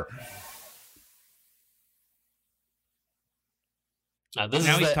are. This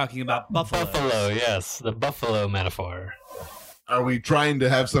Now is he's the talking about buffalo. buffalo. Yes, the buffalo metaphor. Are we trying to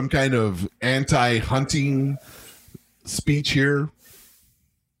have some kind of anti-hunting speech here?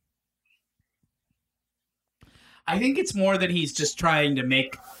 I think it's more that he's just trying to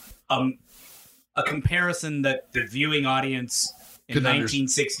make a comparison that the viewing audience in Could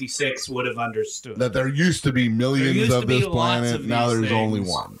 1966 would have understood. That there used to be millions used of to be this lots planet. of Now these there's only things.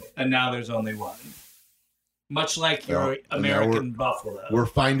 one. And now there's only one. Much like Well, your and now American buffalo. We're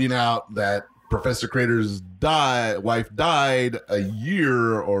finding out that Professor Crater's wife died a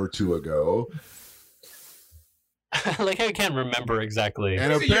year or two ago. Like I can't remember exactly.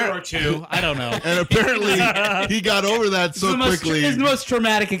 And, It's a year or two. I don't know. and apparently he got over that so quickly. It's the most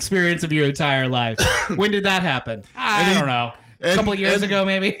traumatic experience of your entire life. When did that happen? I don't know. A couple of years ago,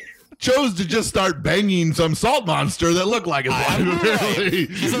 maybe. Chose to just start banging some salt monster that looked like his wife. Apparently.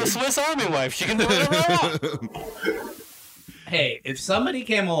 She's a Swiss Army wife. She can do whatever I want. Hey, if somebody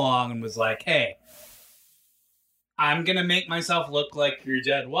came along and was like, hey, I'm going to make myself look like your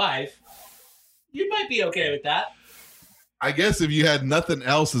dead wife, you might be okay with that. I guess if you had nothing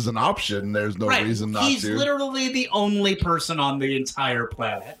else as an option, there's no reason not He's to. literally the only person on the entire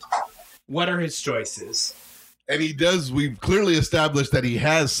planet. What are his choices? And he does, we've clearly established that he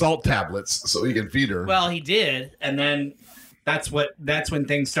has salt tablets so he can feed her. Well, he did, and then that's when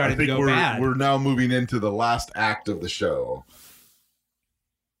things I started to think go bad. we're now moving into the last act of the show.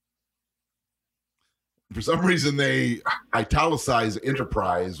 For some reason, they italicize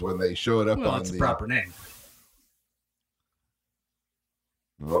Enterprise when they show it up well, on it's the a proper name.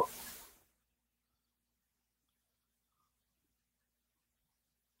 Oh.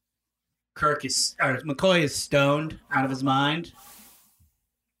 McCoy is stoned out of his mind.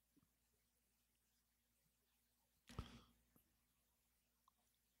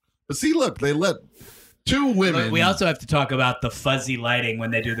 But see, look, they let two women. But we also have to talk about the fuzzy lighting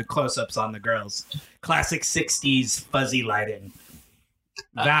when they do the close-ups on the girls. Classic 60s fuzzy lighting.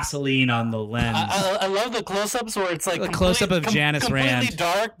 Vaseline on the lens. I love the close-ups where it's like The close-up of Janice completely Rand.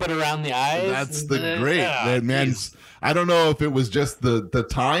 dark, but around the eyes. That's the great Yeah, man. geez. I don't know if it was just the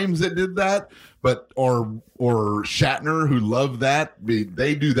times that did that, but or Shatner who loved that.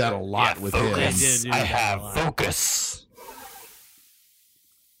 They do that a lot with him. They Focus. did do I that a have lot. focus.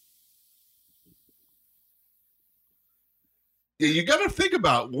 Yeah, you got to think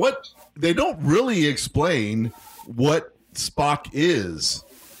about what they don't really explain what Spock is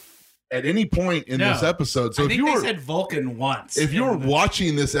at any point in No. this episode. So I if think you they were said Vulcan once. if you're in the-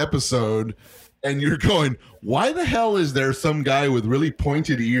 watching this episode and you're going, why the hell is there some guy with really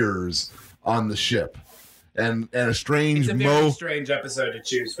pointed ears on the ship and a strange it's a very strange episode to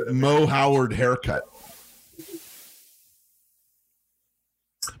choose for the Mo Howard haircut?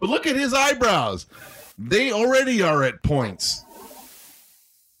 But look at his eyebrows. They already are at points.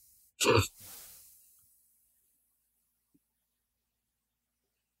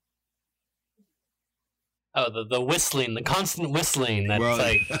 Oh, the whistling, the constant whistling. That's Well,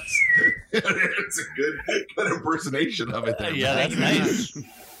 like, it's a good impersonation of it there. yeah, man. that's nice.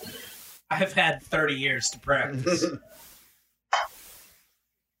 I've had 30 years to practice.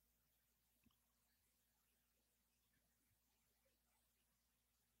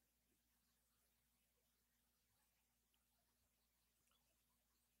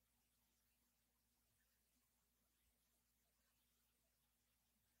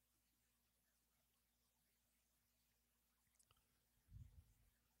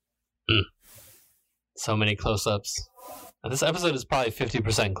 So many close-ups. This episode is probably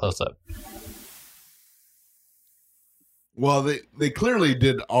 50% close-up. Well, they clearly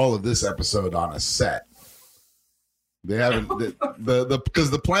did all of this episode on a set. They haven't because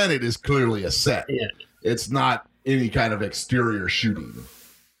the planet is clearly a set. Yeah. It's not any kind of exterior shooting.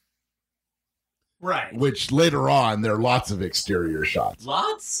 Right. Which later on there are lots of exterior shots.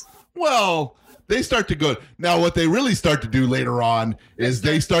 Lots? Well, they start to go now. What they really start to do later on is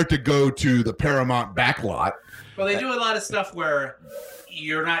they start to go to the Paramount backlot. Well, they do a lot of stuff where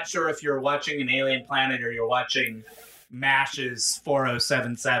you're not sure if you're watching an alien planet or you're watching MASH's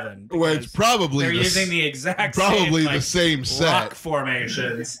 4077. Well, it's probably they're using the exact probably same, the same set. rock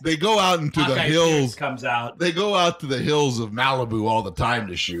formations. They go out into the Hawkeye hills. Pierce comes out. They go out to the hills of Malibu all the time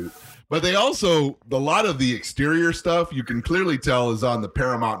to shoot. But they also, a lot of the exterior stuff, you can clearly tell is on the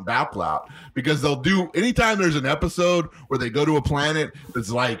Paramount backlot because they'll do, anytime there's an episode where they go to a planet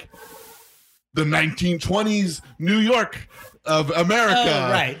that's like the 1920s New York of America.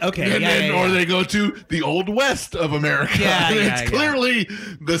 Oh, right. Okay. And then, or they go to the Old West of America. Yeah, and yeah, it's clearly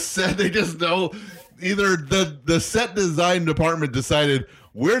the set, they just know either the set design department decided,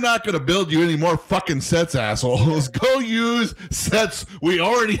 we're not going to build you any more fucking sets, assholes. Go use sets we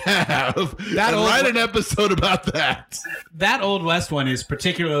already have and write an episode about that. That Old West one is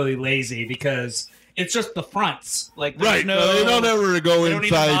particularly lazy because it's just the fronts. Like, Right. No, they don't ever go They don't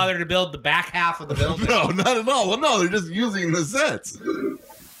inside. even bother to build the back half of the building. No, not at all. Well, no, they're just using the sets.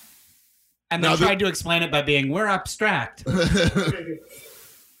 And they tried to explain it by being, we're abstract.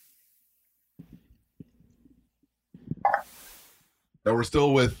 That we're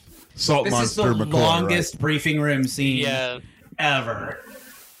still with Salt This is Monster the McCoy, longest briefing room scene ever.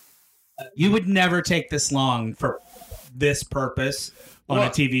 You would never take this long for this purpose on a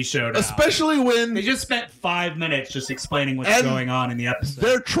TV show now. Especially when They just spent 5 minutes just explaining what's going on in the episode.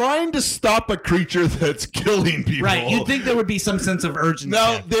 they're trying to stop a creature that's killing people. Right, you'd think there would be some sense of urgency.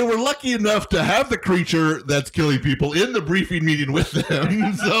 Now, they were lucky enough to have the creature that's killing people in the briefing meeting with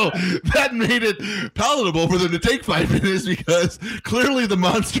them. So that made it palatable for them to take 5 minutes because clearly the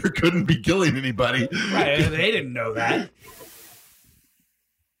monster couldn't be killing anybody. Right, they didn't know that.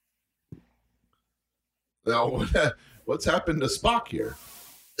 Now, what's happened to Spock here?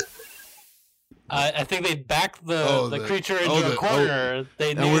 I think they backed the creature into a corner.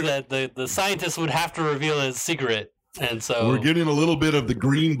 They knew that the scientists would have to reveal his secret. And so We're getting a little bit of the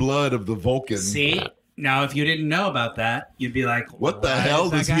green blood of the Vulcan. See? Now, if you didn't know about that, you'd be like, What the why hell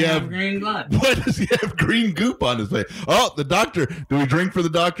does does that he guy have? green blood? Why does he have green goop on his face? Oh, the doctor. Do we drink for the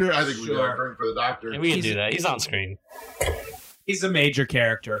doctor? I think we gotta drink for the doctor. Yeah, we can do that. He's on screen. He's a major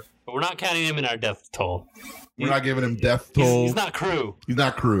character. But we're not counting him in our death toll. We're not giving him death toll. He's not crew. He's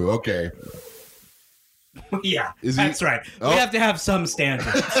not crew. Okay. Yeah, Is he- that's right. Oh. We have to have some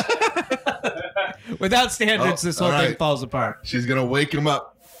standards. Without standards, this whole all thing right. falls apart. She's gonna wake him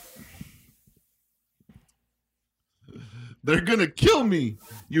up. They're gonna kill me.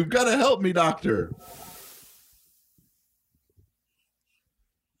 You've got to help me, doctor.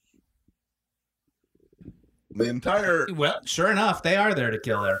 The entire Well, sure enough, they are there to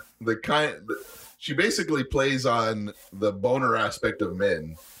kill her. she basically plays on the boner aspect of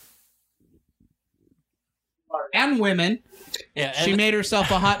men. And women. Yeah, She made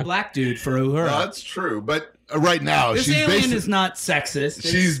herself a hot black dude for Uhura. That's true, but right now This she's alien is not sexist.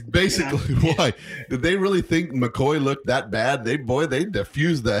 she's basically why did they really think McCoy looked that bad? They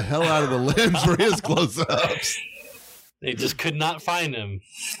diffused the hell out of the lens for his close-ups. They just could not find him.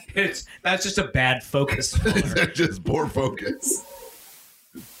 That's just a bad focus. They're just poor focus.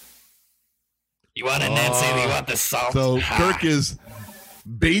 You want it, Nancy? You want the salt? So Kirk is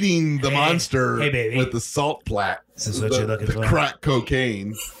baiting the monster hey, baby. with the salt plat. This is what you're looking the for. crack cocaine.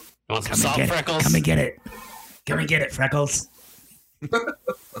 You want some salt, Freckles? Come and get it. Come and get it, Freckles.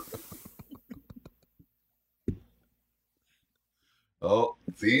 Oh,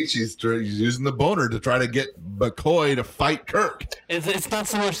 see, she's using the boner to try to get McCoy to fight Kirk. It's not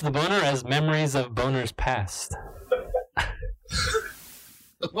so much the boner as memories of boners past.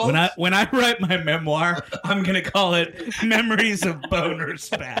 Well, When I write my memoir, I'm gonna call it "Memories of Boners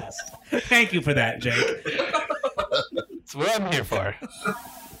Past." Thank you for that, Jake. That's what I'm here for.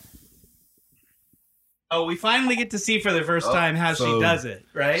 Oh, we finally get to see for the first time how so she does it,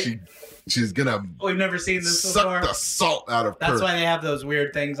 right? She's gonna We've never seen this suck before. the salt out of That's Kirk. why they have those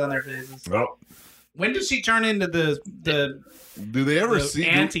weird things on their faces. Well, When does she turn into the do they ever see?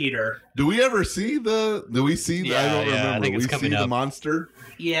 anteater? Do we ever see the? Do we see? Yeah, I don't yeah, I remember. think it's We see coming the up. monster.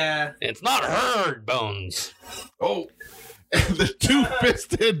 Yeah. It's not her bones. Oh, and the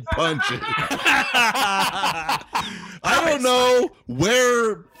two-fisted punches. I don't know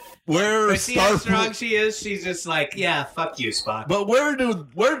where But see how strong Starfleet. she is? She's just like, yeah, fuck you, Spock. But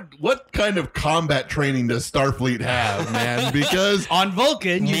what kind of combat training does Starfleet have, man? Because On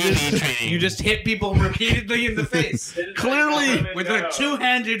Vulcan, Navy training. you just hit people repeatedly in the face clearly with a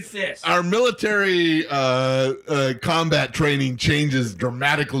two-handed fist. our military combat training changes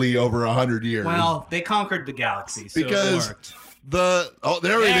dramatically over 100 years. Well, they conquered the galaxy, so Because- it worked.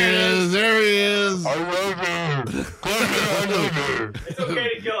 there it is. There he is. It's okay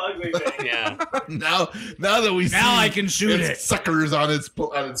to kill ugly things. Yeah. Now that we see Now I can shoot its it. suckers on its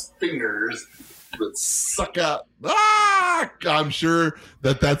fingers that suck out. Ah! I'm sure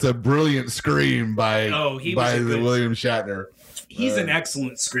that's a brilliant scream by He was a good- William Shatner. He's an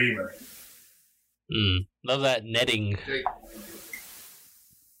excellent screamer. Love that netting.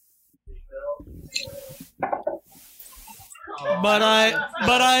 But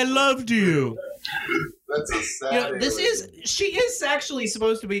I loved you. That's a sad. She is actually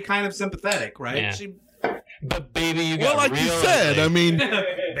supposed to be kind of sympathetic, right? Yeah. She, But baby, you got Well, like you real said, ugly. I mean,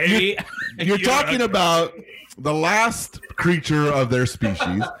 baby, you're talking about the last creature of their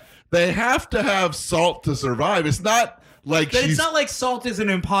species. They have to have salt to survive. It's not like But she's. it's not like salt is an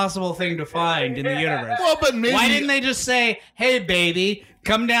impossible thing to find in the universe. well, but maybe. Why didn't they just say, "Hey, baby,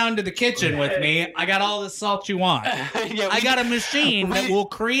 come down to the kitchen with me. I got all the salt you want. Yeah, I got a machine that we- will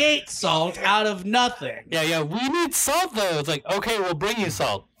create salt out of nothing." Yeah. We need salt though. It's like, okay, we'll bring you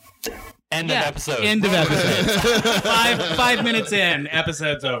salt. End of episode. End of episode. 5 minutes in,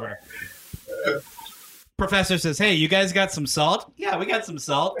 episode's over. Professor says, "Hey, you guys got some salt?" "Yeah, we got some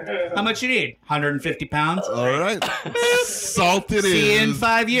salt. How much you need?" 150 pounds. All right. Salt it See you in is.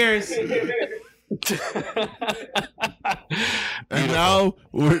 5 years. And now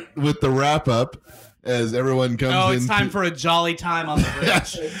we're with the wrap up as everyone comes in. Oh, it's time for a jolly time on the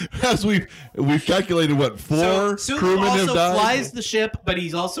bridge. as we've calculated what four Sulu crewmen have also died. flies the ship, but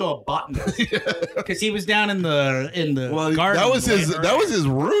he's also a botanist because he was down in the Well, garden. that was his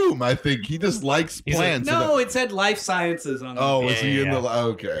room. I think he just likes He's like, plants. No, it said life sciences on. Oh, was Yeah, he in yeah. the?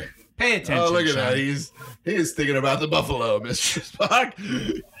 Okay. Pay attention. Oh, look at Sean. that. He's thinking about the buffalo, Mr. Spock.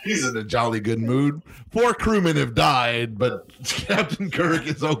 He's in a jolly good mood. 4 crewmen have died, but Captain Kirk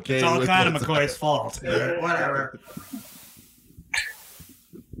is okay. It's all with kind of what's- McCoy's fault. Whatever.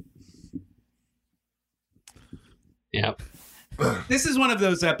 Yep. This is one of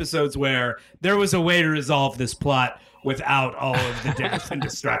those episodes where there was a way to resolve this plot without all of the death and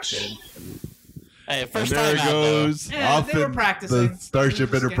destruction. Hey, And first there time it out though. goes. Yeah, off they were in practicing. the Starship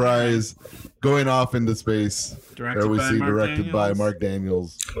They were just Enterprise going off into space. Directed There we by see Mark directed by Daniels. Mark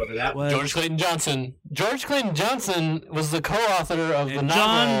Daniels. Whatever that was. George Clayton Johnson. George Clayton Johnson was the co-author of the And novel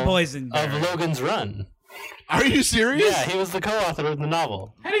John Boysenberry. of Logan's Run. Are you serious? Yeah, he was the co-author of the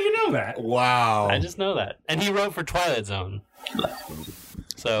novel. How do you know that? Wow. I just know that, and he wrote for Twilight Zone.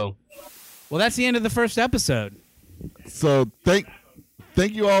 So Well, that's the end of the first episode. So thank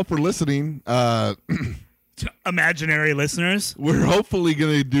you all for listening. Imaginary listeners. We're hopefully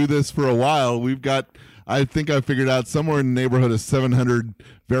going to do this for a while. I think I figured out somewhere in the neighborhood of 700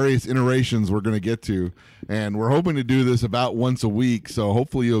 various iterations we're going to get to. And we're hoping to do this about once a week. So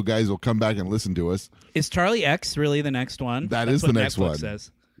hopefully you guys will come back and listen to us. Is Charlie X really the next one? That That's is the what next Netflix one.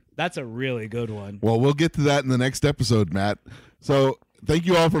 Says. That's a really good one. Well, we'll get to that in the next episode, Matt. So thank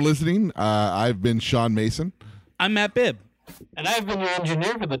you all for listening. I've been Sean Mason. I'm Matt Bibb. and I've been your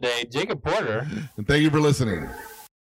engineer for the day, Jacob Porter. And thank you for listening.